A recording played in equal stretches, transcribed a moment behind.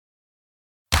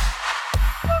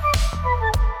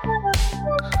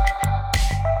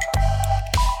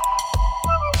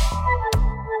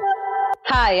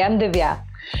Hi, I'm Divya.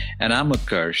 And I'm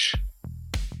Utkarsh.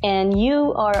 And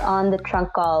you are on the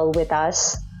trunk call with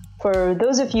us. For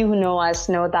those of you who know us,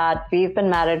 know that we've been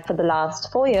married for the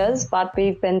last 4 years, but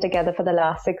we've been together for the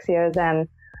last 6 years, and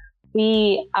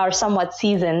we are somewhat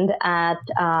seasoned at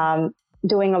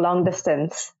doing a long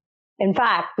distance. In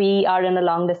fact, we are in a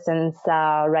long distance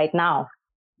right now.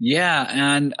 Yeah,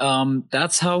 and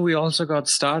that's how we also got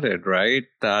started, right?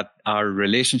 That our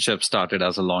relationship started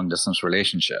as a long distance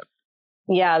relationship.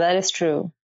 Yeah, that is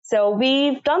true. So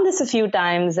we've done this a few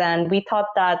times, and we thought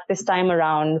that this time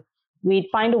around we'd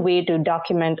find a way to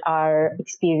document our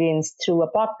experience through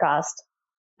a podcast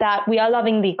that we are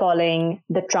lovingly calling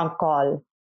the Trunk Call.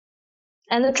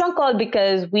 And the Trunk Call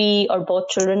because we are both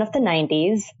children of the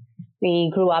 90s.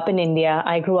 We grew up in India.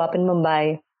 I grew up in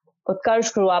Mumbai.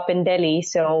 Utkarsh grew up in Delhi,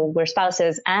 so we're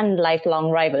spouses and lifelong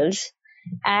rivals.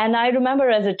 And I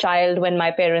remember as a child when my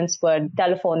parents would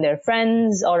telephone their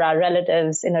friends or our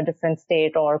relatives in a different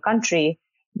state or country,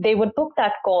 they would book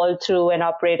that call through an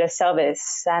operator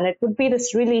service. And it would be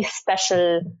this really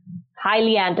special,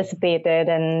 highly anticipated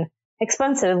and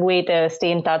expensive way to stay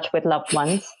in touch with loved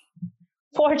ones.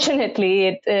 Fortunately,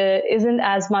 it isn't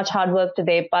as much hard work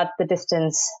today, but the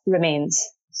distance remains.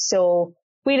 So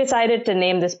we decided to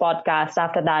name this podcast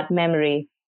after that memory.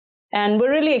 And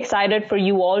we're really excited for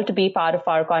you all to be part of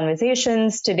our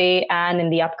conversations today and in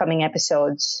the upcoming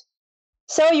episodes.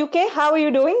 So, UK, how are you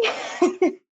doing?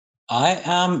 I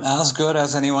am as good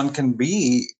as anyone can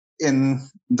be in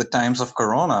the times of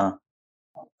Corona.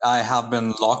 I have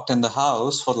been locked in the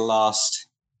house for the last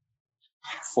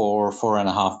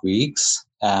 4.5 weeks,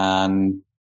 and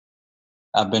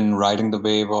I've been riding the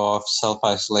wave of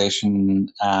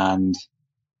self-isolation and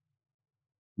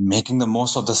making the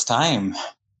most of this time.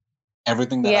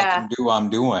 Everything that I can do, I'm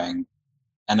doing.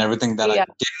 And everything that I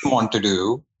didn't want to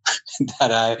do,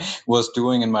 that I was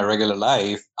doing in my regular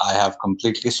life, I have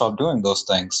completely stopped doing those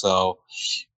things. So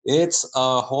it's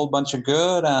a whole bunch of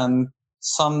good and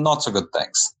some not so good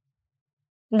things.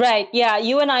 Right. Yeah.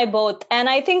 You and I both. And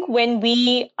I think when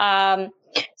we,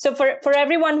 so for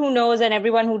everyone who knows and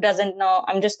everyone who doesn't know,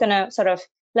 I'm just going to sort of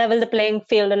level the playing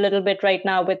field a little bit right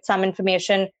now with some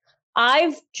information.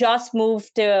 I've just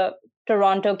moved to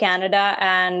Toronto, Canada,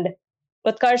 and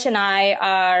Utkarsh and I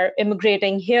are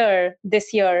immigrating here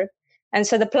this year. And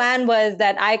so the plan was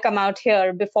that I come out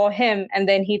here before him, and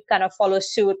then he'd kind of follow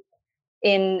suit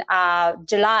in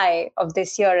July of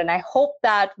this year. And I hope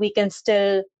that we can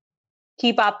still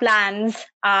keep our plans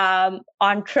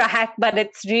on track, but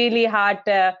it's really hard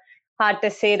to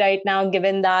say right now,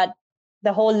 given that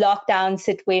the whole lockdown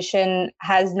situation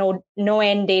has no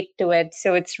end date to it.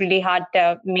 So it's really hard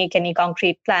to make any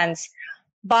concrete plans.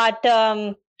 But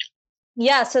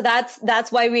yeah, so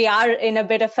that's why we are in a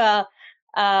bit of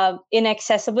a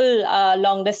inaccessible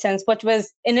long distance, which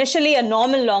was initially a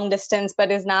normal long distance,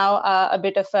 but is now a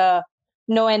bit of a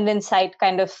no end in sight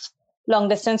kind of long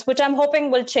distance, which I'm hoping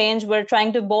will change. We're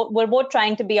both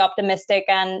trying to be optimistic,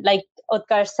 and like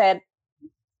Utkarsh said,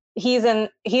 he's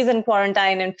in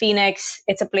quarantine in Phoenix.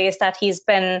 It's a place that he's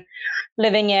been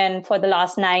living in for the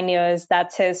last 9 years.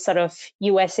 That's his sort of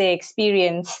USA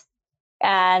experience.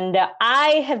 And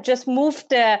I have just moved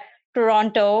to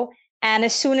Toronto. And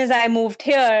as soon as I moved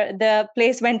here, the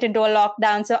place went into a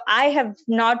lockdown. So I have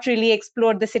not really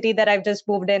explored the city that I've just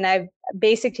moved in. I've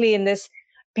basically in this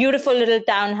beautiful little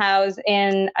townhouse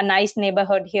in a nice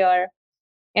neighborhood here.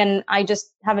 And I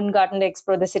just haven't gotten to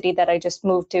explore the city that I just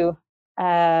moved to.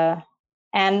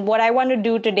 And what I want to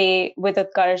do today with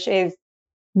Utkarsh is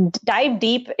dive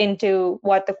deep into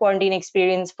what the quarantine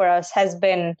experience for us has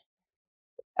been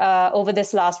over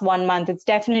this last 1 month. It's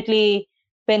definitely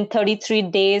been 33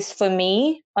 days for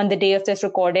me on the day of this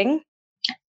recording.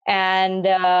 And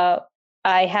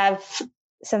I have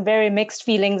some very mixed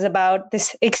feelings about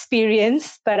this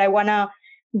experience, but I want to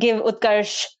give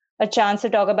Utkarsh a chance to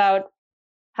talk about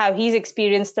how he's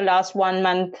experienced the last 1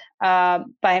 month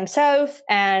by himself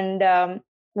and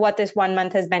what this 1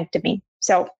 month has meant to me.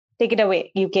 So take it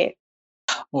away, UK.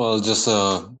 Well, just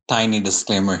a tiny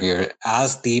disclaimer here.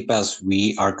 As deep as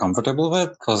we are comfortable with,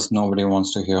 because nobody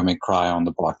wants to hear me cry on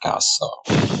the podcast. So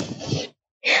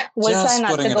we'll just try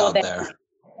not putting to it go out there.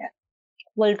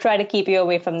 We'll try to keep you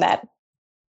away from that.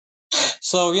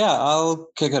 So yeah, I'll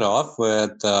kick it off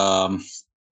with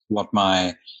what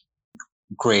my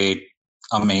great,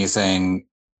 amazing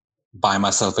by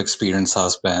myself experience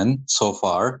has been so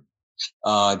far.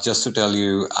 Just to tell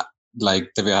you, like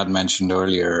Divya had mentioned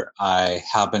earlier, I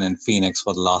have been in Phoenix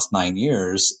for the last 9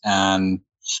 years. And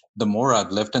the more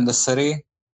I've lived in the city,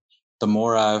 the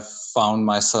more I've found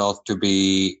myself to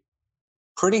be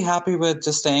pretty happy with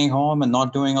just staying home and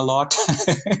not doing a lot.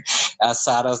 As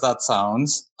sad as that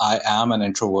sounds, I am an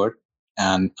introvert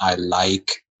and I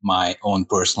like my own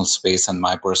personal space and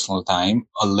my personal time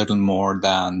a little more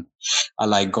than I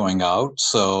like going out.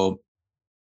 So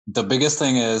the biggest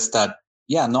thing is that,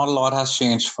 yeah, not a lot has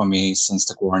changed for me since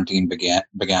the quarantine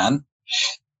began.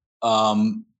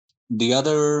 The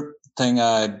other thing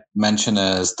I'd mention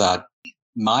is that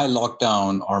my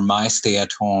lockdown or my stay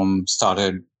at home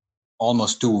started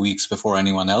almost 2 weeks before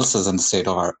anyone else's in the state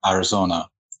of Arizona.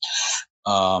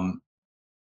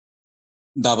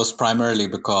 That was primarily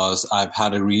because I've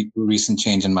had a recent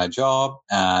change in my job,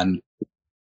 and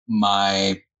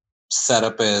my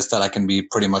setup is that I can be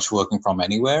pretty much working from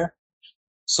anywhere.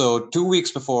 So 2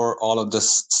 weeks before all of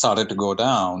this started to go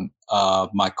down,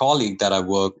 my colleague that I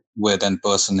work with in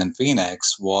person in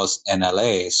Phoenix was in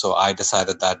LA. So I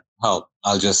decided that, well,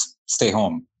 I'll just stay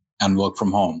home and work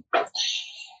from home.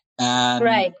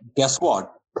 And guess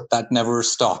what? That never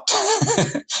stopped.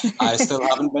 I still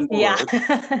haven't been to work.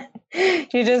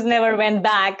 You just never went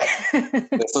back.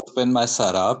 This has been my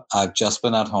setup. I've just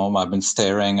been at home. I've been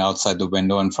staring outside the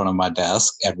window in front of my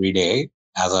desk every day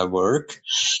as I work.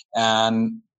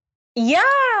 And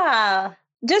I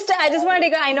just wanted to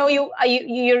go. I know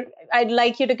you're I'd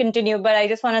like you to continue, but I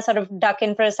just want to sort of duck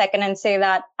in for a second and say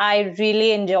that I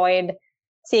really enjoyed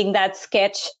seeing that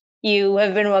sketch you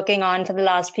have been working on for the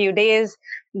last few days.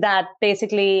 That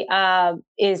basically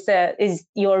is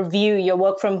your view, your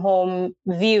work from home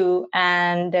view,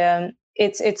 and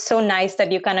it's so nice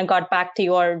that you kind of got back to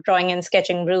your drawing and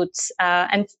sketching roots.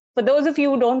 And for those of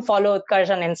you who don't follow Utkarsh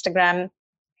on Instagram,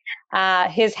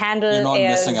 his handle you're not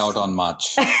missing out on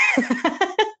much.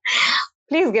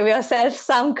 Please give yourself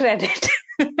some credit.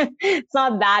 It's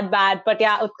not that bad, but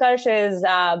yeah, Utkarsh is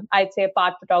I'd say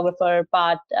part photographer,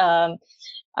 part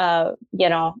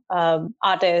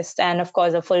artist, and of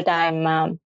course a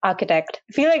full-time architect.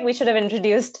 I feel like we should have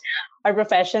introduced our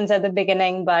professions at the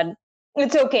beginning, but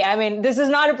it's okay. I mean, this is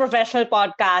not a professional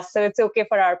podcast, so it's okay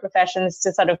for our professions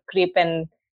to sort of creep in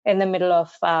the middle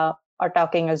of our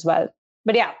talking as well.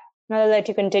 But yeah, I'll let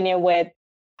you continue with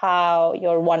how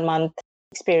your 1 month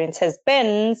experience has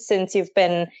been since you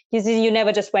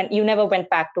never went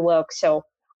back to work. So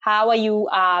how are you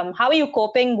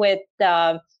coping with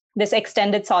this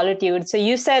extended solitude? So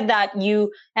you said that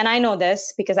and I know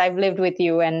this because I've lived with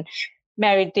you and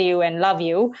married to you and love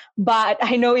you, but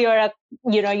I know you're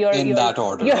that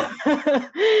order.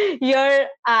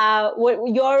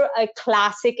 You're a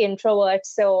classic introvert.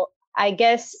 So I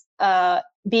guess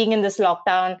being in this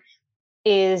lockdown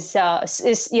is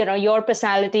your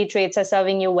personality traits are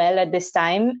serving you well at this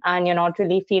time, and you're not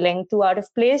really feeling too out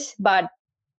of place. But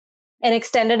an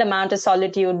extended amount of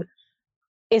solitude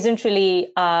isn't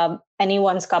really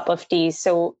anyone's cup of tea.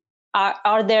 So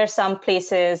are there some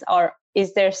places, or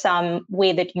is there some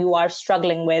way that you are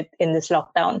struggling with in this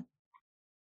lockdown?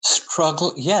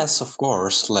 Struggle? Yes, of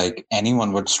course. Like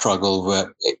anyone would struggle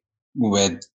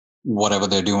with whatever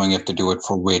they're doing if they do it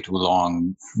for way too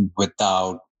long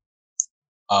without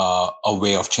a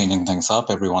way of changing things up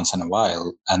every once in a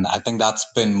while. And I think that's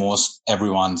been almost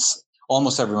everyone's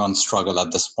struggle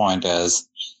at this point is,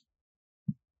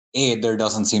 A, there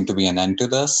doesn't seem to be an end to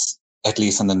this, at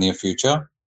least in the near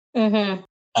future. Mm-hmm.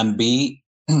 And B,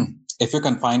 if you're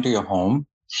confined to your home,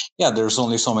 there's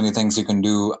only so many things you can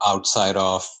do outside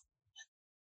of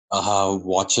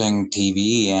watching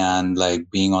TV and like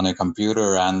being on a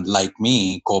computer. And like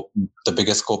me, the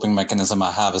biggest coping mechanism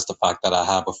I have is the fact that I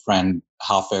have a friend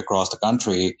halfway across the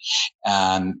country,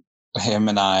 and him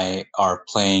and I are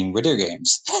playing video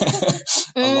games,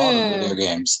 a lot of video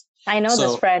games. I know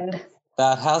this friend.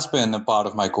 That has been a part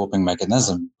of my coping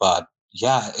mechanism, but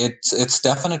yeah, it's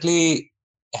definitely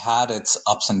had its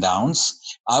ups and downs.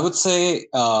 I would say,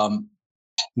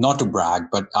 not to brag,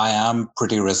 but I am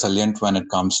pretty resilient when it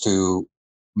comes to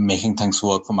making things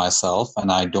work for myself,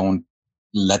 and I don't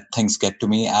let things get to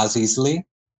me as easily.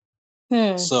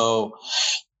 So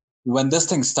when this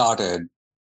thing started,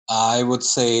 I would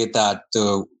say that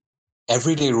the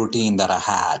everyday routine that I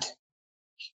had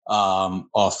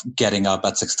of getting up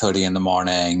at 6:30 in the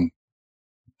morning,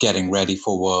 getting ready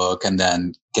for work, and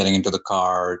then getting into the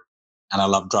car, and I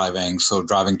love driving, so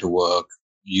driving to work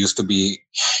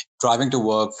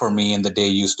for me in the day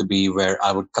used to be where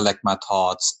I would collect my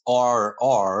thoughts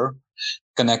or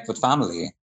connect with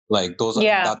family. Like that's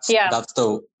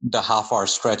the half-hour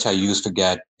stretch I used to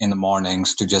get in the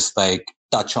mornings to just like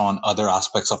touch on other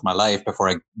aspects of my life before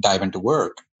I dive into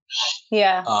work.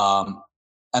 Yeah.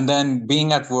 And then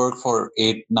being at work for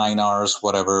 8-9 hours,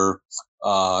 whatever,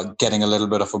 getting a little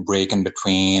bit of a break in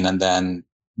between, and then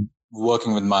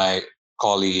working with my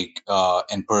colleague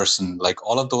in person, like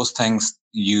all of those things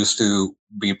used to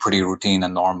be pretty routine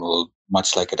and normal,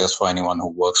 much like it is for anyone who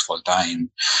works full time.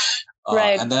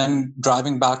 Right. And then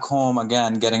driving back home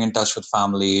again, getting in touch with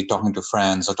family, talking to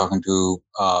friends, or talking to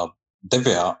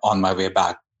Divya on my way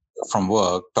back from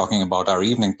work, talking about our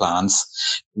evening plans,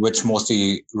 which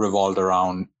mostly revolved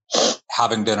around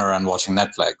having dinner and watching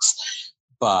Netflix.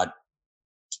 But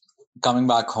coming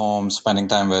back home, spending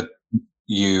time with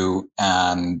you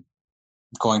and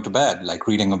going to bed, like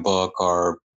reading a book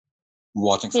or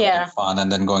watching something fun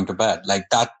and then going to bed. Like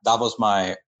that was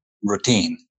my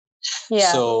routine.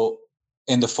 Yeah. So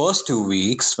in the first 2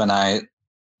 weeks, when I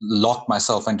locked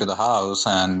myself into the house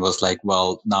and was like,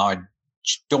 well, now I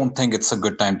don't think it's a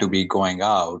good time to be going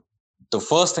out, the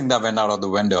first thing that went out of the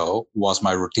window was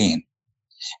my routine.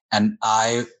 And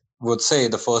I would say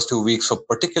the first 2 weeks were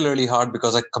particularly hard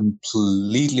because I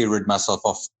completely rid myself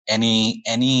of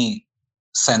any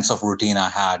sense of routine I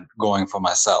had going for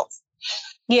myself.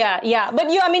 Yeah. But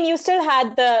you still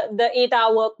had the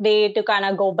 8-hour work day to kind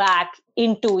of go back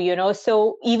into,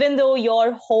 so even though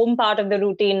your home part of the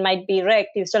routine might be wrecked,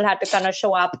 you still had to kind of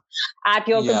show up at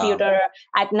your computer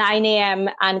at 9 a.m.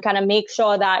 and kind of make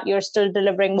sure that you're still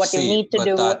delivering what you need to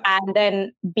do and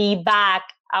then be back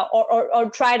or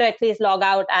try to at least log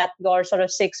out at your sort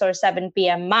of 6 or 7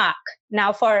 p.m. mark.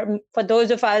 Now, for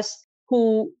those of us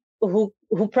who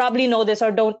probably know this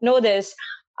or don't know this,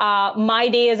 my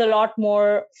day is a lot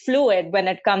more fluid when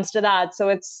it comes to that. So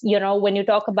it's, when you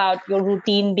talk about your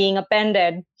routine being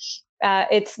appended,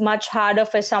 it's much harder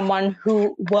for someone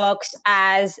who works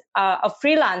as a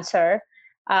freelancer.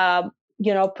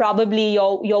 Probably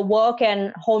your work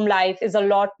and home life is a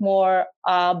lot more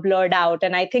blurred out.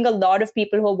 And I think a lot of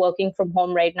people who are working from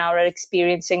home right now are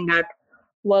experiencing that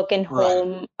work and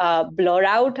home blur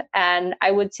out. And I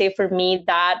would say for me,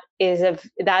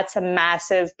 that's a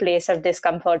massive place of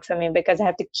discomfort for me because I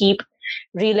have to keep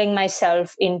reeling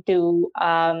myself into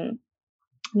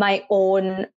my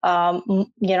own,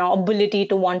 ability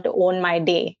to want to own my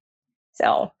day.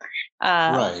 So,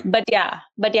 but yeah,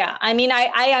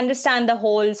 I understand the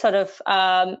whole sort of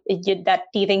that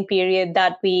teething period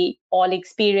that we all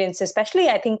experience, especially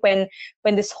I think when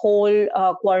this whole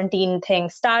quarantine thing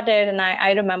started, and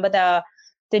I remember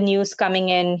the news coming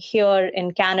in here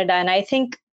in Canada, and I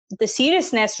think the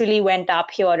seriousness really went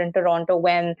up here in Toronto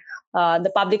when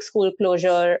the public school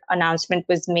closure announcement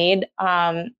was made.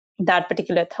 That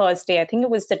particular Thursday, I think it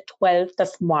was the 12th of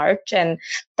March, and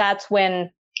that's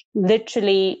when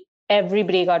literally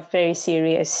everybody got very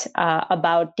serious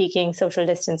about taking social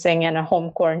distancing and a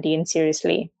home quarantine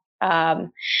seriously.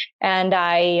 And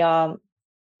I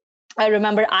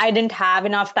remember I didn't have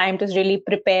enough time to really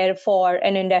prepare for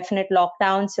an indefinite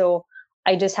lockdown. So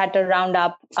I just had to round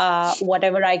up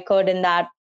whatever I could in that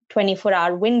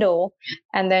 24-hour window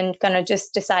and then kind of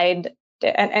just decide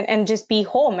and just be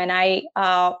home. And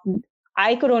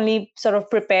I could only sort of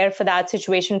prepare for that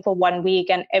situation for 1 week.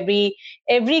 And every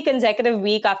consecutive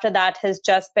week after that has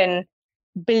just been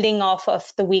building off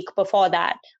of the week before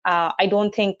that. I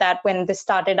don't think that when this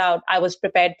started out, I was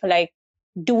prepared for like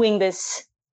doing this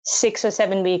 6 or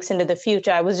 7 weeks into the future.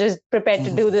 I was just prepared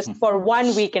to do this for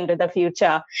 1 week into the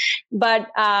future. But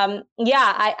I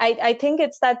think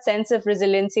it's that sense of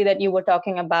resiliency that you were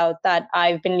talking about that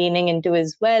I've been leaning into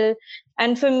as well.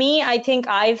 And for me, I think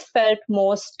I've felt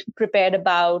most prepared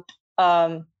about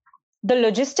the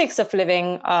logistics of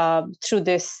living through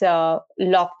this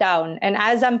lockdown. And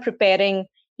as I'm preparing,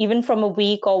 even from a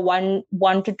week or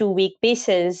one to 2 week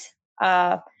basis,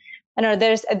 I'm going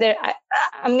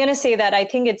to say that I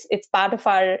think it's part of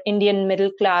our Indian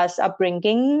middle class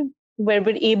upbringing where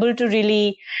we're able to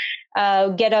really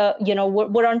get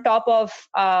we're on top of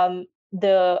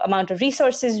the amount of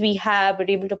resources we have. We're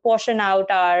able to portion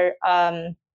out our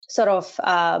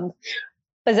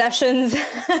possessions,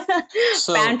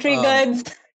 pantry goods,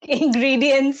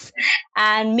 ingredients,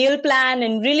 and meal plan,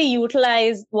 and really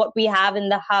utilize what we have in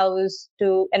the house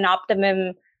to an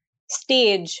optimum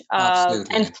stage.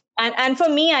 And for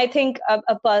me, I think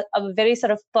a very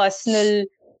sort of personal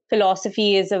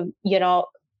philosophy is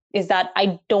that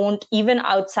I don't, even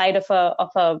outside of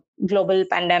a global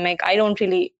pandemic, I don't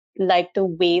really like to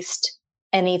waste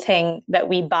anything that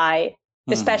we buy,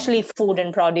 especially food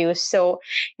and produce. So,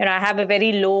 I have a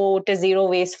very low to zero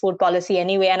waste food policy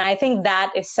anyway. And I think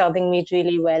that is serving me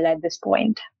really well at this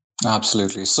point.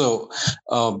 Absolutely. So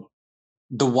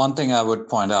the one thing I would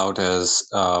point out is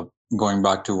going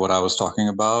back to what I was talking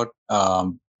about.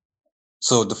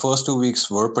 So the first 2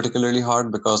 weeks were particularly hard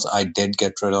because I did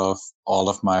get rid of all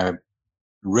of my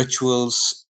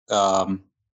rituals,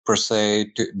 per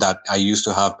se, that I used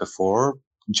to have before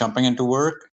jumping into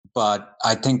work. But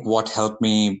I think what helped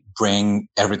me bring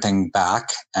everything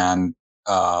back and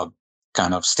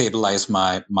kind of stabilize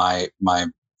my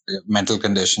mental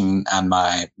condition and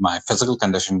my physical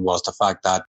condition was the fact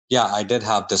that, yeah, I did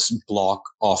have this block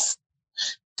of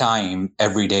time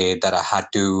every day that I had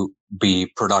to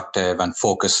be productive and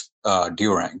focused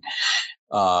during.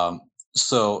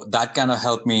 So that kind of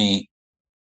helped me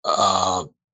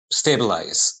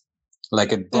stabilize.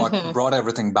 Like it brought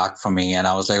everything back for me. And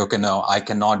I was like, okay, no, I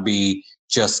cannot be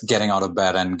just getting out of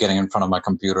bed and getting in front of my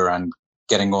computer and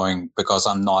getting going because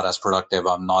I'm not as productive.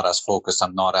 I'm not as focused.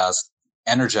 I'm not as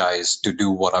energized to do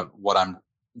what I'm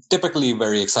typically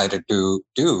very excited to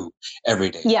do every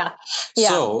day. Yeah.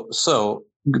 So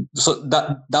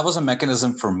that was a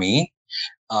mechanism for me.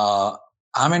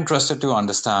 I'm interested to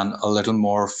understand a little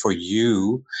more for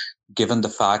you, given the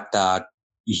fact that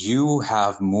you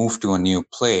have moved to a new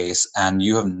place and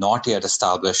you have not yet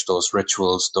established those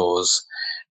rituals, those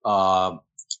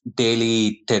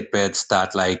daily tidbits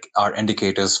that like are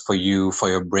indicators for you, for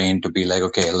your brain to be like,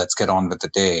 okay, let's get on with the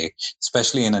day,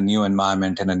 especially in a new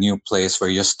environment, in a new place where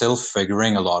you're still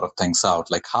figuring a lot of things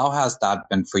out. Like, how has that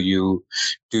been for you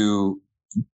to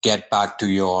get back to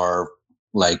your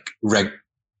like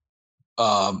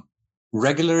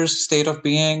regular state of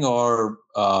being, or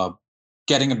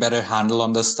getting a better handle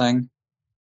on this thing?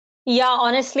 Yeah,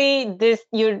 honestly,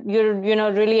 you're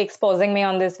really exposing me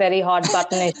on this very hot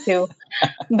button issue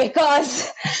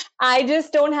because I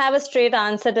just don't have a straight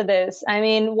answer to this. I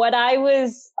mean, what I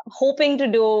was hoping to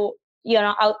do,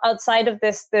 outside of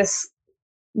this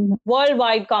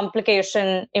worldwide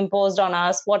complication imposed on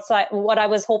us, what I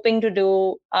was hoping to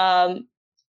do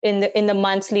in the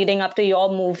months leading up to your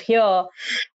move here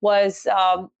was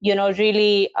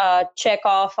really check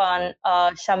off on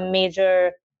some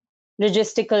major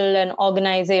logistical and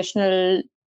organizational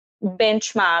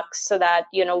benchmarks so that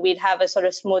we'd have a sort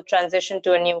of smooth transition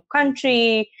to a new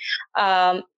country.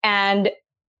 And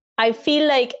I feel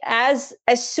like as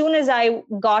soon as I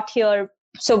got here,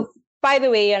 so by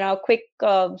the way, quick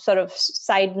sort of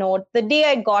side note, the day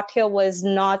I got here was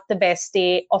not the best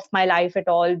day of my life at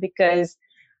all, because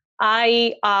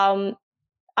I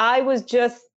was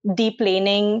just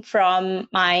deplaning from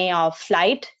my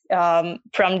flight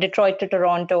from Detroit to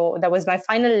Toronto. That was my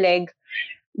final leg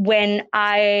when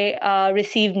I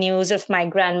received news of my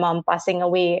grandmom passing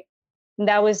away.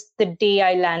 That was the day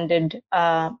I landed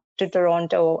to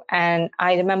Toronto. And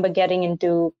I remember getting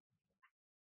into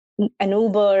an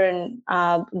Uber and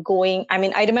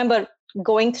I remember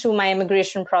going through my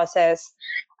immigration process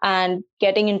and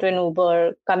getting into an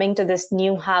Uber, coming to this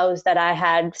new house that I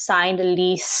had signed a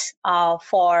lease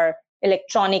for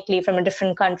electronically from a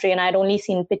different country, and I'd only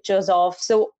seen pictures of.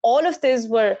 So all of these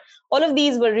were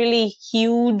really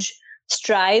huge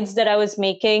strides that I was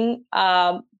making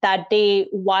that day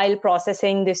while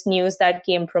processing this news that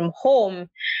came from home.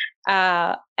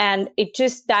 And it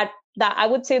just that I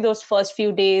would say those first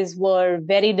few days were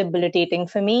very debilitating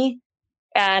for me.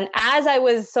 And as I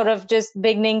was sort of just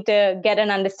beginning to get an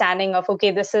understanding of, okay,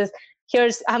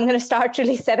 I'm going to start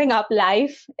really setting up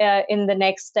life in the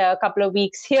next couple of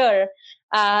weeks here,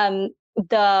 the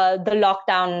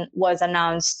lockdown was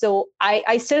announced. So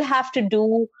I still have to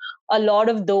do a lot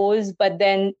of those, but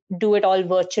then do it all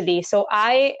virtually. So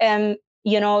I am,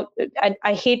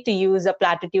 I hate to use a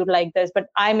platitude like this, but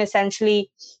I'm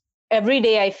essentially, every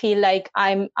day I feel like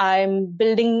I'm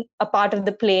building a part of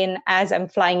the plane as I'm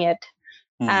flying it.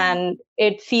 And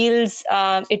it feels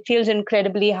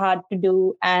incredibly hard to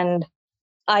do. And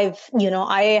I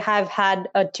have had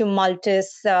a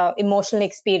tumultuous emotional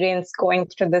experience going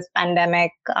through this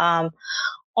pandemic on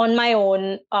my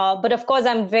own. But of course,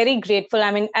 I'm very grateful. I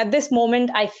mean, at this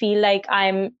moment, I feel like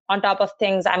I'm on top of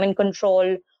things. I'm in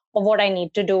control of what I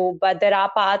need to do. But there are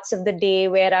parts of the day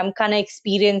where I'm kind of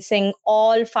experiencing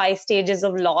all 5 stages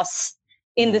of loss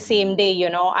in the same day.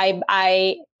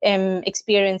 I am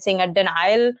experiencing a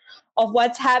denial of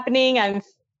what's happening. I'm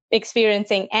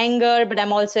experiencing anger, but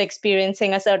I'm also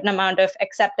experiencing a certain amount of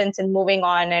acceptance and moving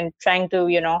on and trying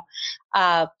to,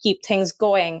 keep things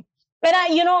going. But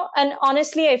and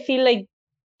honestly, I feel like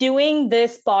doing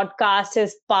this podcast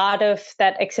is part of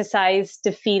that exercise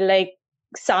to feel like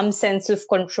some sense of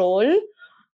control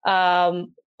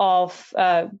of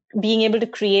being able to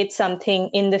create something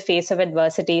in the face of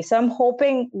adversity. So I'm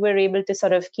hoping we're able to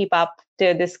sort of keep up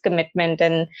to this commitment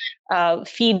and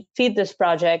feed this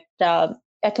project,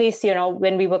 at least,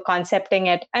 when we were concepting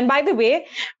it. And by the way,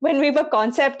 when we were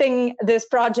concepting this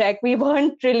project, we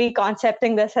weren't really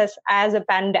concepting this as a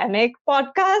pandemic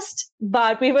podcast,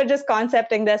 but we were just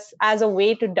concepting this as a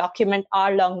way to document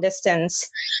our long distance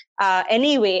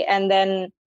anyway. And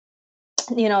then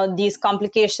these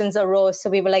complications arose. So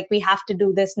we were like, we have to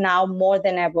do this now more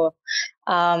than ever.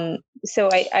 So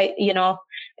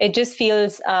it just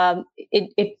feels,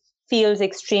 it feels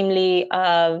extremely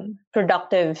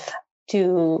productive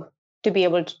to be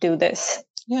able to do this.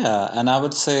 Yeah. And I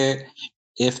would say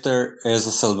if there is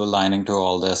a silver lining to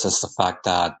all this, it's the fact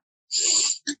that,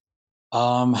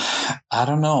 I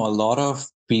don't know, a lot of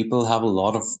people have a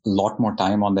lot more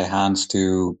time on their hands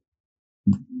to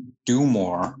do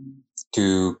more,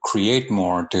 to create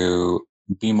more, to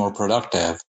be more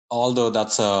productive. Although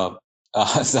that's a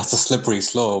slippery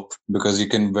slope, because you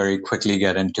can very quickly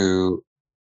get into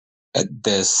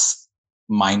this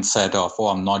mindset of, oh,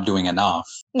 I'm not doing enough.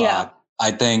 Yeah. But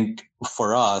I think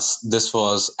for us, this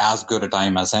was as good a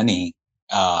time as any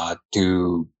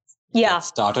to get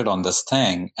started on this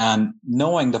thing, and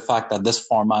knowing the fact that this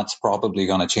format's probably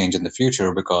going to change in the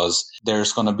future, because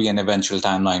there's going to be an eventual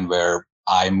timeline where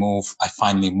I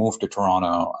finally move to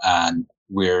Toronto and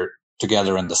we're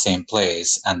together in the same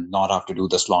place and not have to do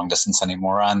this long distance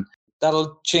anymore. And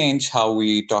that'll change how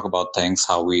we talk about things,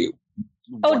 how we,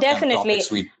 definitely,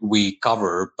 topics we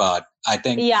cover. But I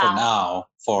think for now,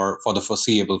 for the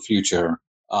foreseeable future,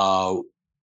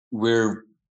 we're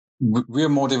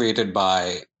motivated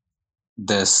by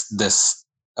this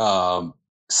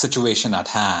situation at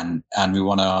hand, and we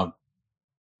want to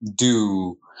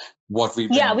do what we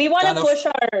we want to push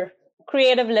our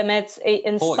creative limits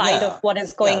in spite of what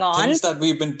is going on. Things that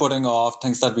we've been putting off,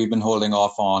 things that we've been holding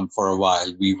off on for a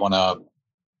while, we want to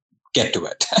get to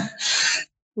it.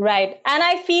 Right. And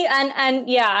I feel, and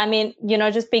I mean,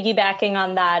 just piggybacking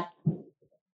on that,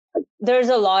 there's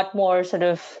a lot more sort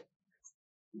of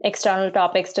external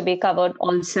topics to be covered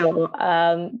also.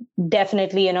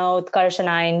 Definitely, Utkarsh and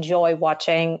I enjoy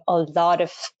watching a lot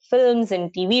of films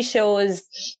and TV shows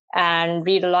and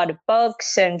read a lot of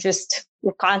books, and just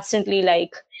we're constantly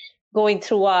like going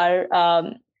through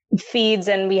our feeds,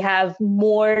 and we have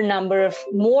more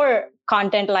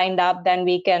content lined up than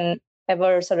we can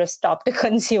ever sort of stop to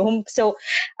consume. So,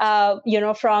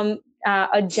 from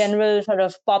a general sort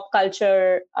of pop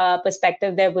culture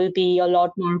perspective, there will be a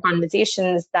lot more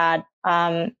conversations that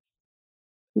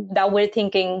we're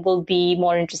thinking will be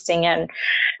more interesting and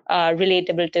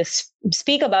relatable to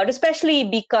speak about, especially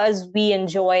because we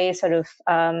enjoy sort of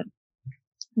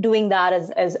doing that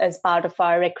as part of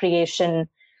our recreation,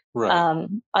 right.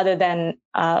 Other than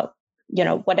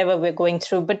whatever we're going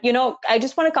through. But I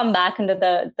just want to come back into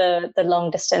the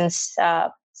long distance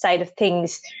side of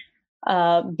things,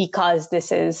 because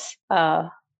this is a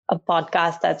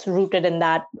podcast that's rooted in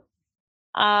that.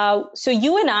 So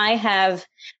you and I have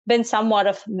been somewhat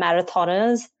of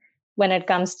marathoners when it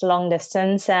comes to long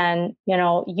distance. And,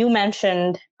 you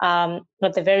mentioned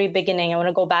at the very beginning, I want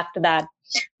to go back to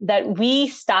that we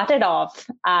started off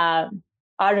our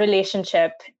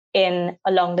relationship in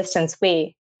a long distance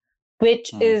way,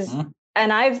 which is,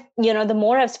 and I've, the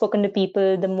more I've spoken to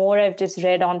people, the more I've just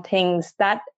read on things,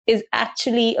 that is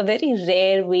actually a very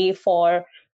rare way for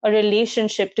a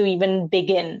relationship to even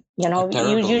begin. You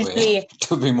usually,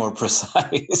 to be more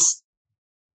precise.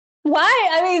 Why?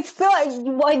 I mean, still,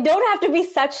 I don't have to be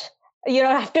such,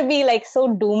 have to be like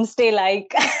so doomsday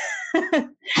like.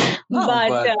 No,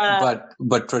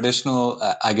 but traditional,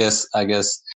 I guess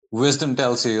wisdom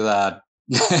tells you that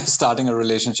starting a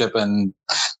relationship in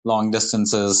long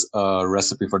distance is a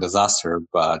recipe for disaster.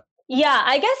 But yeah,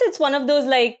 I guess it's one of those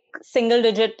like single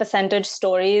digit percentage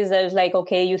stories. There's like,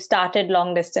 okay, you started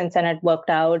long distance and it worked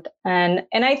out. And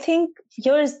I think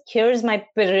here's my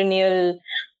perennial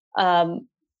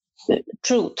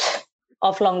truth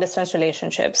of long distance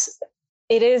relationships.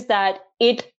 It is that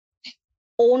it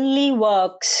only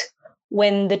works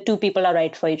when the two people are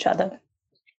right for each other.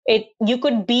 You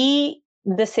could be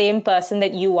the same person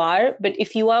that you are, but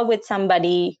if you are with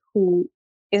somebody who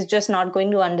is just not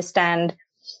going to understand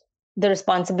the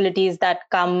responsibilities that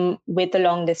come with a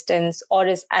long distance, or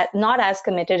is not as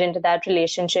committed into that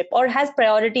relationship, or has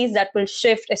priorities that will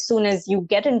shift as soon as you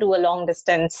get into a long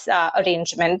distance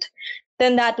arrangement,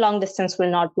 then that long distance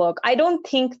will not work. I don't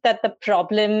think that the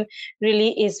problem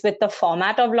really is with the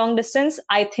format of long distance.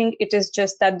 I think it is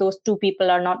just that those two people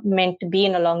are not meant to be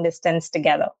in a long distance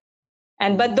together.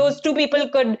 But those two people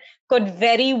could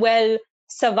very well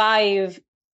survive,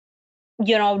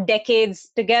 decades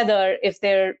together if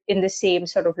they're in the same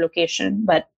sort of location.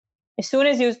 But as soon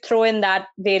as you throw in that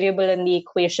variable in the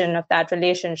equation of that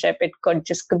relationship, it could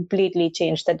just completely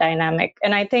change the dynamic.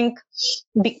 And I think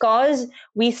because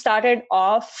we started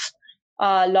off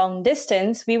long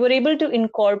distance, we were able to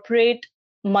incorporate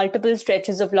multiple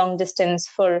stretches of long distance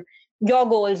for your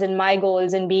goals and my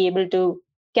goals, and be able to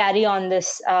carry on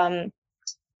this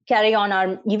carry on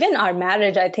our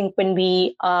marriage. I think when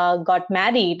we got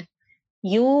married,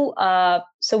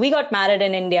 so we got married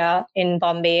in India, in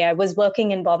Bombay. I was working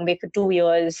in Bombay for 2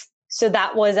 years. So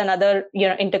that was another,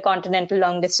 intercontinental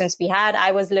long distance we had.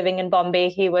 I was living in Bombay.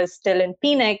 He was still in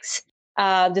Phoenix.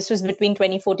 This was between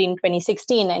 2014 and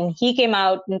 2016. And he came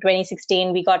out in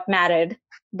 2016. We got married.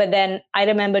 But then I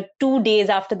remember 2 days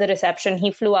after the reception,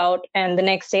 he flew out. And the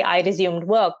next day I resumed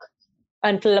work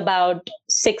until about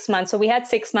 6 months. So we had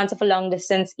 6 months of a long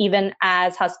distance, even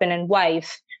as husband and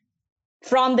wife,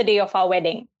 from the day of our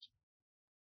wedding.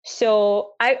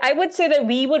 So I would say that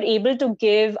we were able to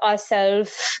give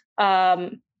ourselves we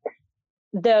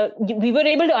were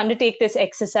able to undertake this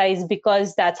exercise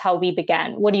because that's how we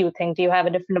began. What do you think? Do you have a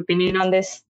different opinion on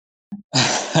this?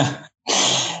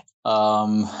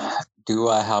 Do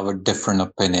I have a different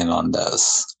opinion on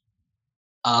this?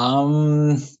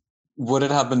 Would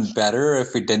it have been better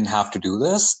if we didn't have to do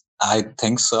this? I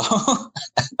think so.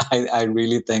 I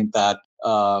really think that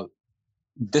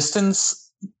distance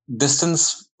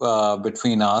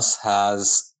between us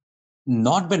has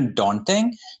not been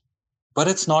daunting, but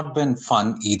it's not been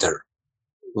fun either.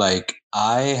 Like,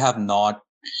 I have not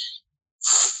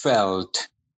felt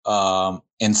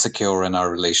insecure in our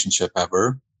relationship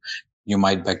ever. You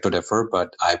might beg to differ,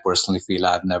 but I personally feel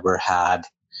I've never had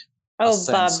a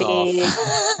sense Bobby.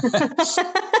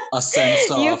 a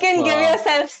sense of you can give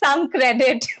yourself some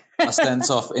credit. a sense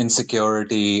of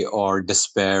insecurity or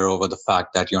despair over the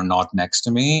fact that you're not next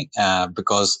to me.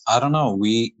 Because I don't know,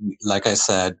 like I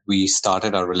said, we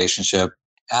started our relationship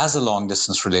as a long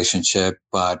distance relationship,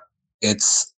 but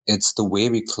it's the way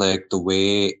we clicked, the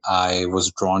way I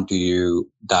was drawn to you,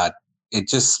 that it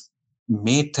just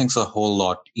made things a whole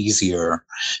lot easier,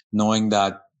 knowing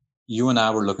that you and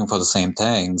I were looking for the same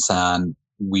things, and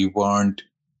we were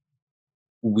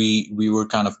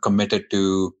kind of committed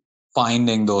to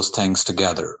finding those things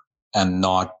together and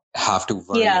not have to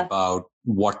worry about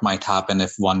what might happen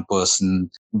if one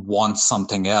person wants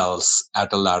something else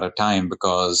at a later time,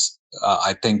 because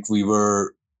I think we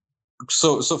were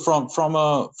so from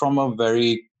a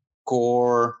very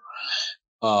core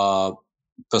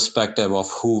perspective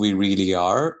of who we really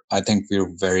are. I think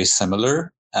we're very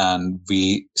similar, and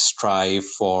we strive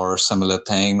for similar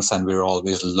things, and we're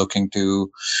always looking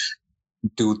to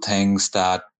do things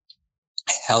that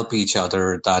help each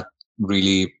other, that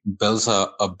really builds a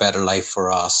better life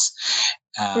for us.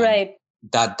 And right.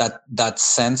 That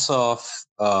sense of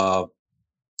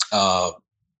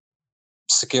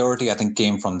security, I think,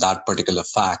 came from that particular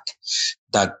fact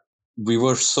that we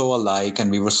were so alike and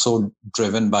we were so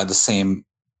driven by the same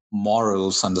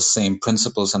morals and the same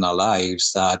principles in our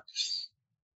lives that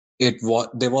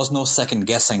there was no second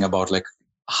guessing about, like,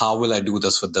 how will I do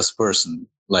this with this person?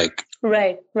 Like,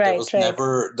 right. There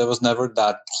was never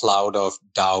that cloud of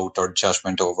doubt or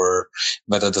judgment over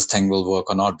whether this thing will work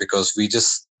or not, because we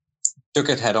just took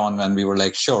it head on when we were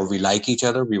like, sure, we like each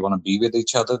other, we want to be with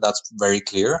each other. That's very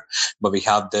clear, but we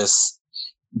have this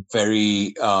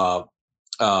very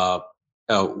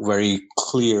very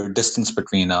clear distance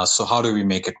between us. So how do we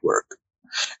make it work?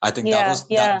 I think that was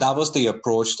the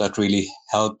approach that really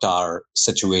helped our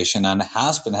situation and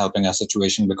has been helping our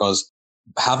situation, because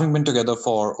having been together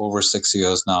for over 6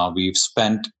 years now, we've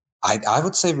spent, I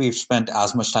would say we've spent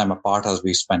as much time apart as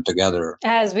we've spent together.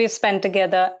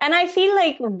 And I feel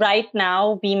like right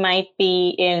now we might be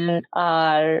in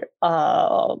our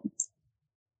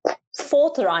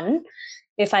fourth run,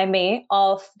 if I may,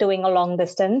 of doing a long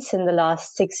distance in the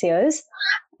last 6 years.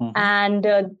 Mm-hmm. And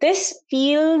this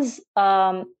feels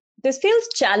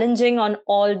challenging on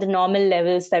all the normal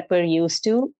levels that we're used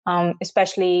to,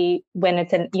 especially when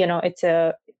it's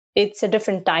a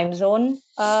different time zone.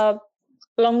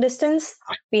 Long distance,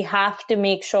 we have to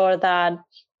make sure that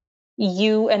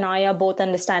you and I are both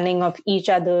understanding of each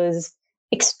other's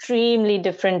extremely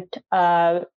different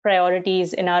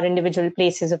priorities in our individual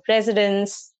places of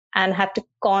residence, and have to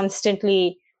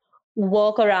constantly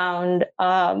work around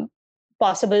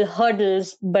possible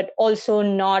hurdles, but also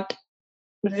not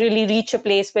really reach a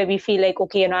place where we feel like,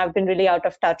 okay, I've been really out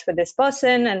of touch with this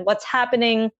person and what's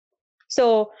happening.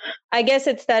 So I guess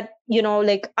it's that,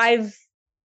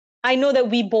 I know that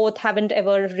we both haven't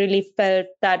ever really felt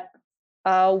that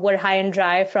we're high and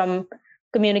dry from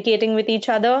communicating with each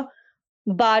other.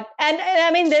 But, and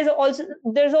I mean, there's also,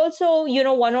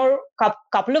 one or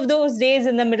couple of those days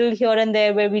in the middle here and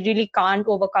there where we really can't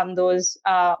overcome those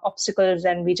obstacles,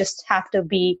 and we just have to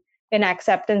be in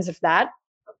acceptance of that.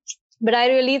 But I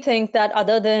really think that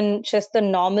other than just the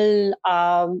normal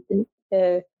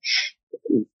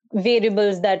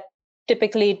variables that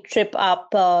typically trip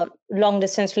up long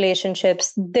distance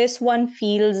relationships, this one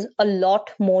feels a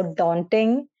lot more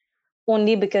daunting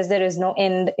only because there is no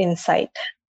end in sight.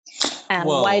 And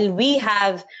while we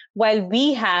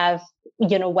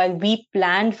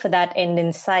planned for that end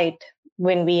in sight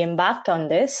when we embarked on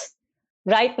this,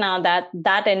 right now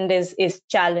that end is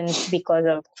challenged because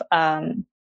of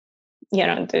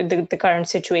the current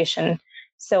situation.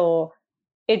 So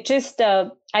it just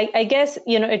I guess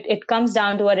it comes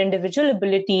down to our individual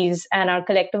abilities and our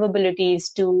collective abilities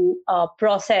to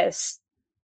process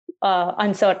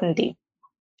uncertainty.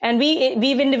 And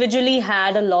we've individually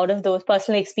had a lot of those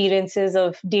personal experiences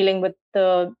of dealing with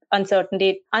the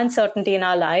uncertainty in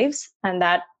our lives, and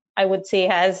that I would say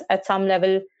has at some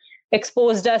level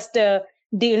exposed us to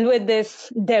deal with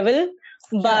this devil.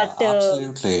 But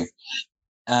absolutely.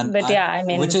 And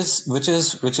which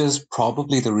is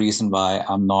probably the reason why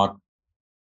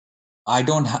I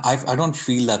don't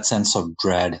feel that sense of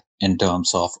dread in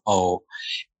terms of,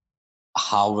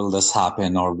 how will this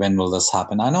happen or when will this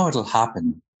happen? I know it'll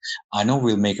happen. I know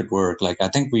we'll make it work. Like, I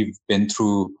think we've been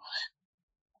through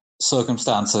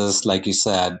circumstances, like you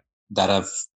said, that have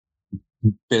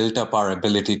built up our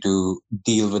ability to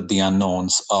deal with the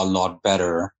unknowns a lot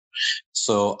better.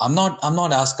 So I'm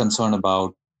not as concerned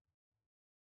about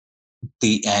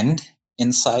the end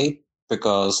in sight,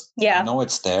 because I know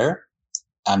it's there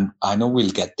and I know we'll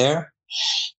get there.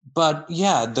 But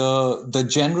yeah, the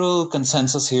general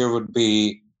consensus here would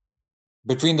be,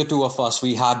 between the two of us,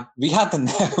 we had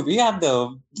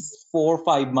the 4 or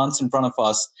 5 months in front of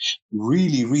us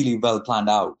really, really well planned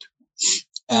out.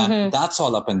 And that's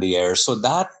all up in the air. So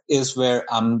that is where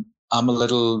I'm a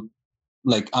little,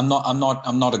 like, I'm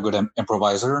not a good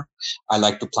improviser. I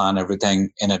like to plan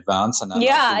everything in advance. And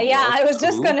I was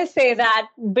just going to say that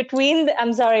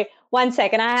I'm sorry, 1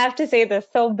 second. I have to say this.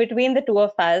 So between the two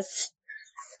of us,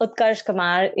 Utkarsh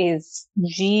Kumar is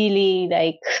really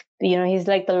he's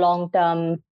like the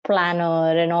long-term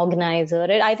planner and organizer.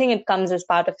 I think it comes as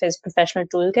part of his professional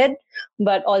toolkit,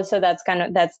 but also that's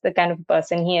the kind of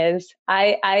person he is.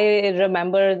 I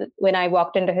remember when I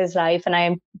walked into his life and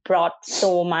I brought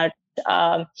so much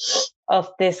of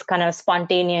this kind of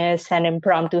spontaneous and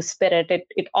impromptu spirit.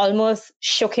 It almost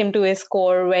shook him to his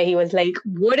core, where he was like,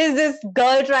 what is this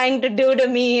girl trying to do to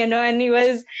me? And he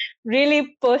was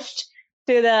really pushed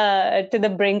to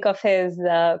the brink of his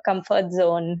comfort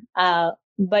zone.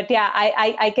 But yeah,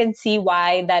 I can see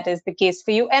why that is the case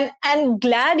for you. And I'm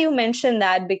glad you mentioned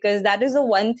that, because that is the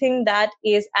one thing that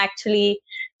is actually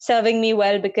serving me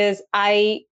well, because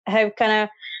I have kind of,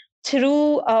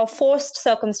 through forced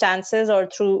circumstances or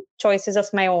through choices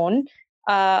of my own,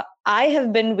 I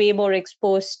have been way more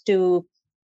exposed to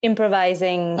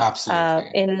improvising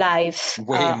in life,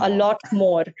 a lot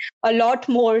more.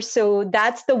 So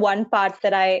that's the one part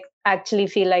that I actually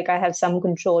feel like I have some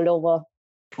control over.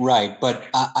 Right. But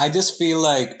I just feel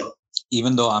like,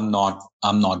 even though I'm not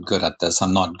good at this,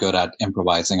 I'm not good at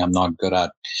improvising, I'm not good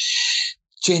at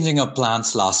changing up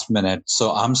plans last minute.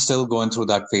 So I'm still going through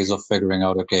that phase of figuring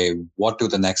out, okay, what do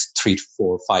the next 3 to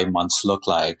 4, 5 months look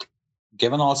like?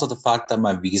 Given also the fact that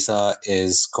my visa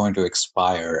is going to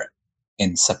expire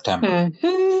in September.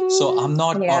 So I'm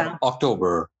not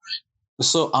October.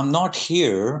 So I'm not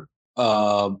here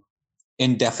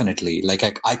indefinitely.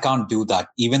 Like, I can't do that.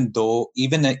 Even though,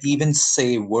 even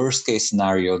say worst case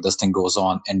scenario, this thing goes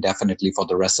on indefinitely for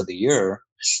the rest of the year,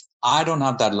 I don't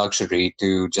have that luxury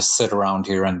to just sit around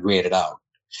here and wait it out.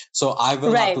 So I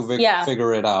will have to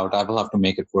figure it out. I will have to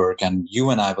make it work. And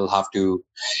you and I will have to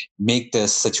make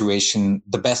this situation,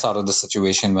 the best out of the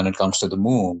situation when it comes to the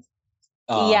move.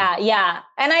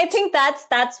 And I think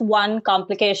that's one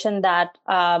complication that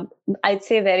I'd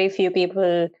say very few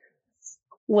people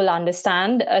will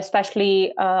understand,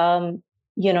 especially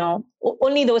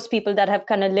only those people that have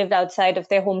kind of lived outside of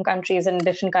their home countries in a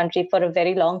different country for a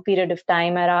very long period of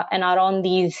time and are on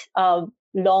these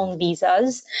long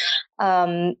visas,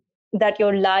 that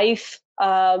your life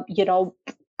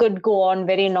could go on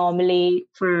very normally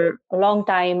for a long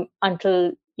time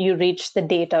until you reach the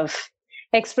date of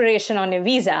expiration on your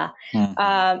visa.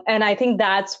 And I think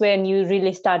that's when you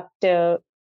really start to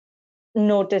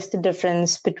notice the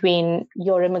difference between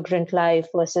your immigrant life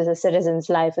versus a citizen's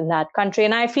life in that country.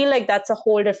 And I feel like that's a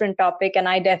whole different topic. And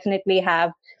I definitely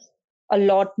have a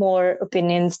lot more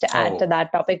opinions to add to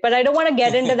that topic. But I don't want to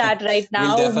get into that right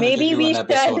now. Maybe we should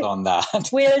on that.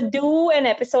 We'll do an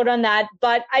episode on that.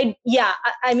 But I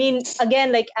mean,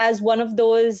 again, like, as one of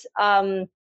those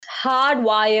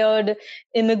hardwired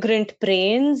immigrant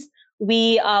brains,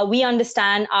 we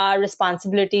understand our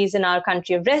responsibilities in our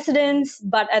country of residence,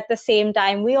 but at the same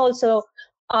time, we also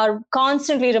are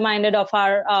constantly reminded of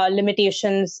our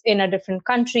limitations in a different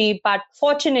country. But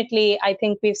fortunately, I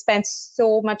think we've spent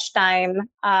so much time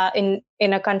in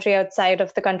a country outside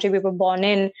of the country we were born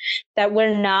in that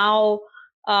we're now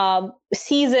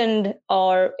seasoned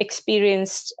or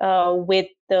experienced with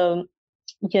the,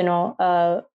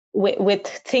 with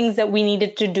things that we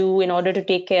needed to do in order to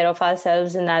take care of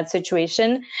ourselves in that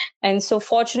situation. And so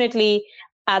fortunately,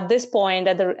 at this point,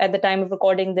 at the time of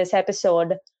recording this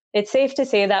episode, it's safe to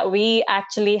say that we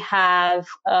actually have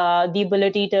the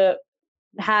ability to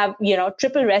have,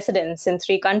 triple residence in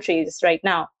 3 countries right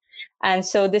now. And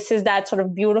so this is that sort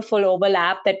of beautiful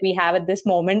overlap that we have at this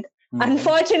moment. Mm-hmm.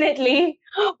 Unfortunately,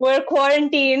 we're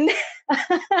quarantined,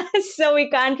 so we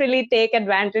can't really take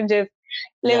advantage of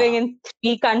living in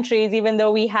 3 countries, even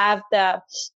though we have the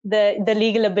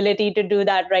legal ability to do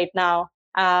that right now.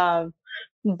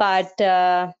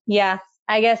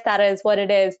 I guess that is what it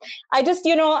is. I just,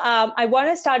 I want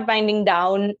to start winding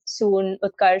down soon,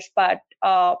 Utkarsh, but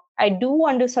I do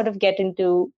want to sort of get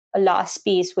into a last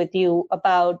piece with you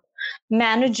about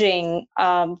managing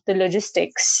the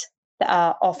logistics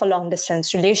of a long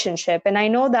distance relationship. And I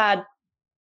know that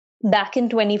back in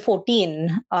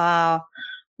 2014, and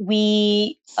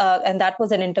that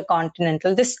was an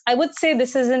intercontinental. I would say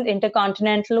this isn't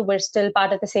intercontinental. We're still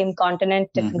part of the same continent,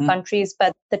 different countries.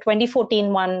 But the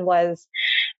 2014 one was,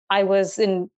 I was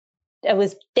 10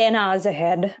 hours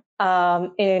ahead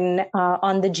on the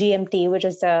GMT, which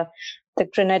is the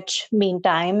Greenwich Mean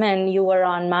Time, and you were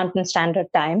on Mountain Standard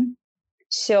Time.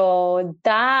 So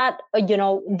that,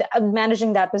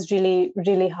 managing that was really,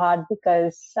 really hard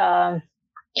because and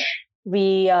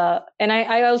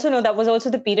I also know that was also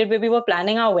the period where we were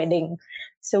planning our wedding.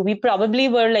 So we probably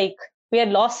we had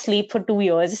lost sleep for 2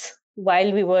 years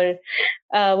while we were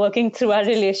working through our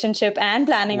relationship and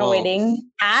planning a wedding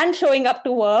and showing up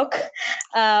to work.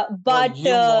 But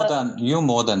you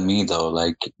more than me though.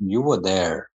 Like, you were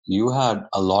there. You had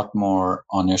a lot more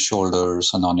on your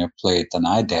shoulders and on your plate than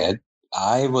I did.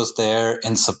 I was there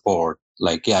in support.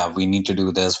 Like, we need to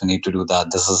do this, we need to do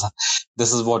that. This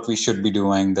is what we should be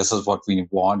doing. This is what we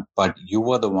want. But you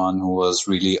were the one who was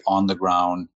really on the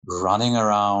ground, running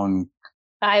around.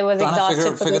 I was exhausted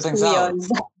to figure things out.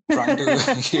 Trying to,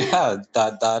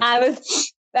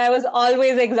 I was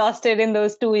always exhausted in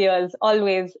those 2 years,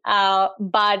 always.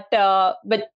 But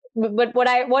what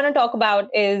I want to talk about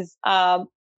is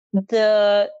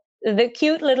the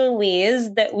cute little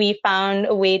ways that we found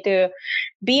a way to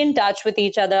be in touch with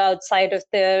each other outside of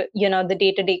the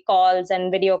day-to-day calls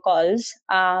and video calls,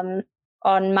 on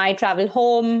my travel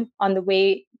home, on the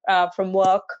way from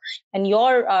work, and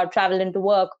your travel into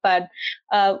work. But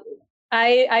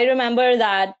I remember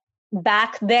that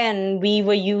back then we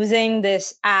were using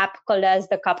this app called as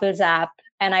the Couples app.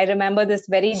 And I remember this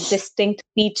very distinct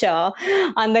feature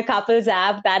on the Couples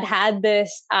app that had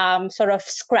this sort of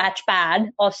scratch pad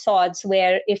of sorts,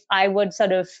 where if I would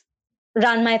sort of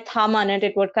run my thumb on it,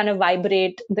 it would kind of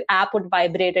vibrate. The app would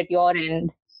vibrate at your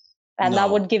end. And that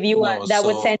would give you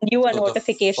would send you a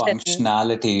notification. The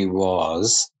functionality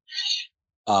was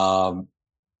that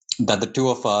the 2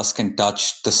 of us can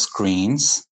touch the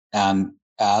screens, and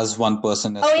as one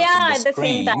person is touching the screen, at the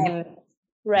same time.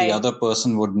 Right. The other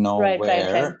person would know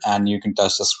where, and you can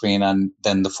touch the screen, and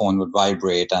then the phone would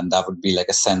vibrate, and that would be like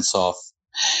a sense of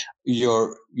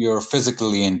you're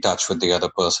physically in touch with the other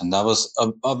person. That was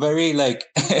a very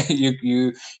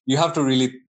you have to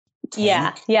really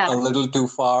think a little too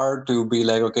far to be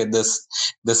like, okay, this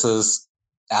is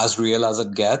as real as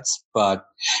it gets. But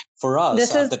for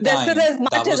us at the time, this is as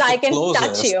much as I can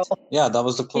touch you. Yeah, that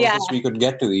was the closest we could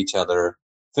get to each other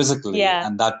physically,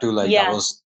 and that too, that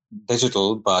was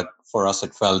digital, but for us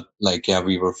it felt like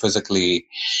we were physically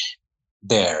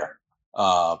there.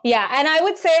 And I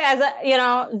would say, as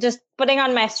just putting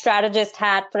on my strategist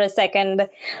hat for a second,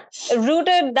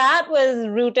 that was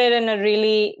rooted in a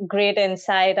really great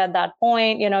insight at that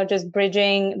point, just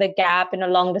bridging the gap in a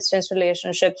long distance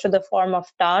relationship through the form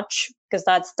of touch, because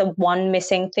that's the one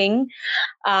missing thing.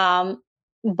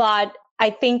 But I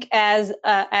think as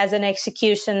an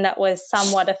execution, that was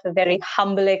somewhat of a very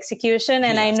humble execution.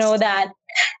 And I know that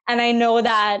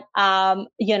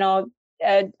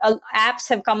apps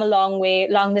have come a long way.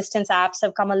 Long distance apps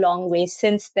have come a long way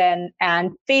since then.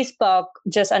 And Facebook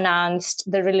just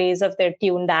announced the release of their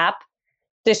Tuned app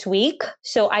this week.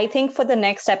 So I think for the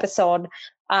next episode,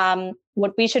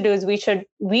 what we should do is we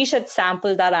should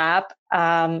sample that app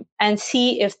and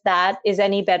see if that is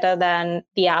any better than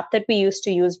the app that we used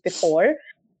to use before.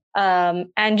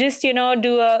 and just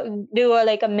do a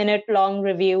like a minute long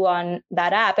review on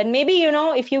that app. And maybe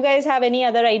if you guys have any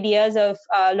other ideas of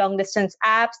long distance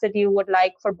apps that you would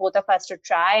like for both of us to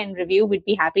try and review, we'd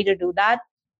be happy to do that.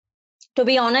 To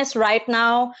be honest, right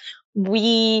now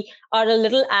we are a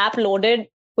little app loaded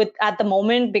at the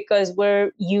moment because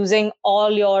we're using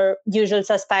all your usual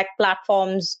suspect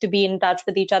platforms to be in touch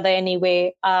with each other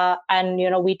anyway, and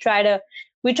we try to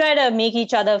make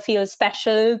each other feel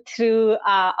special through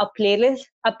a playlist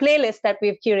that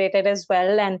we've curated as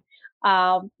well. And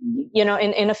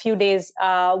in a few days,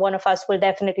 one of us will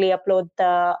definitely upload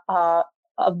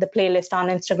the playlist on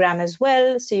Instagram as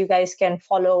well, so you guys can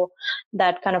follow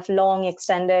that kind of long,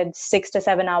 extended 6 to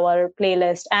 7 hour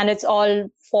playlist. And it's all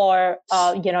for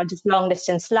just long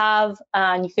distance love,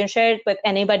 and you can share it with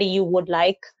anybody you would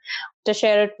like to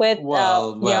share it with. A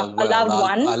loved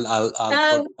one. I'll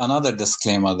put another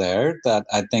disclaimer there that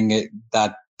I think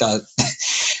that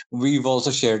we've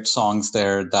also shared songs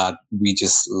there that we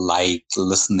just like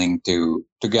listening to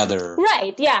together.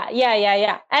 Right.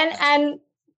 Yeah. And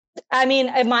I mean,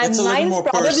 it's a little more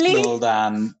probably personal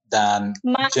than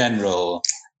general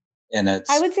in it.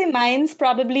 I would say mine's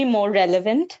probably more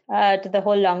relevant to the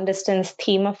whole long distance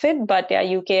theme of it. But yeah,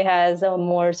 UK has a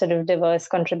more sort of diverse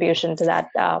contribution to that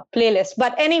playlist.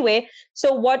 But anyway,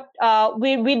 so what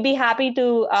we'd be happy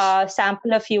to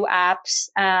sample a few apps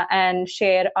and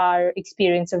share our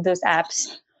experience of those apps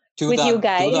with you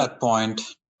guys. To that point,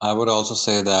 I would also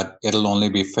say that it'll only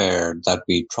be fair that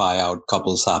we try out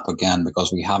Couples app again,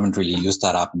 because we haven't really used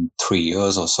that app in 3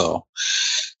 years or so.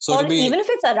 Or even if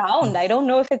it's around, I don't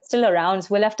know if it's still around. So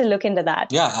we'll have to look into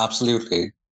that. Yeah,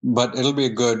 absolutely. But it'll be a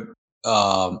good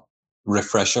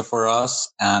refresher for us,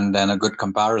 and then a good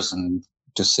comparison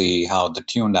to see how the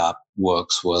Tuned app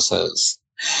works versus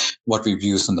what we've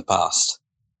used in the past.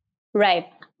 Right.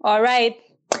 All right.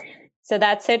 So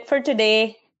that's it for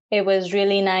today. It was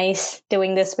really nice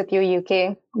doing this with you,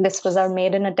 UK. This was our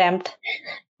maiden attempt,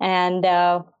 and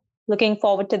looking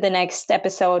forward to the next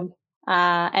episode.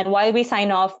 And while we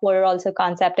sign off, we're also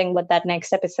concepting what that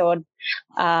next episode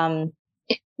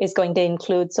is going to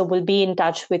include. So we'll be in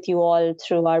touch with you all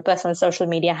through our personal social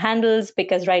media handles,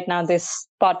 because right now this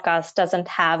podcast doesn't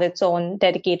have its own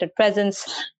dedicated presence.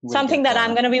 Something that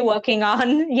I'm going to be working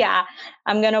on. Yeah,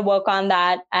 I'm going to work on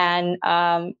that and,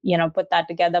 put that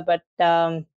together. But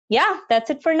yeah, that's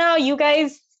it for now. You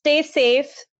guys stay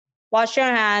safe, wash your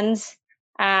hands,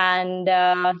 and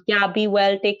be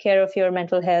well. Take care of your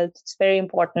mental health. It's very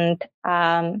important.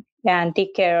 And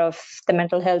take care of the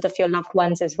mental health of your loved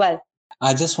ones as well.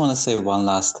 I just want to say one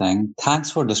last thing.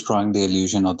 Thanks for destroying the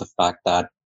illusion of the fact that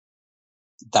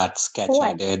that sketch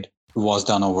I did was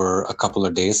done over a couple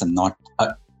of days and not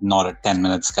a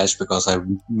 10-minute sketch, because I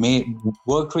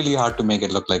worked really hard to make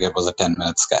it look like it was a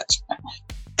 10-minute sketch.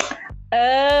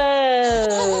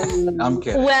 Oh. I'm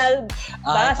kidding. Well,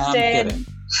 busted. I'm kidding.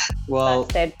 Well,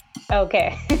 busted.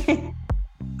 Okay.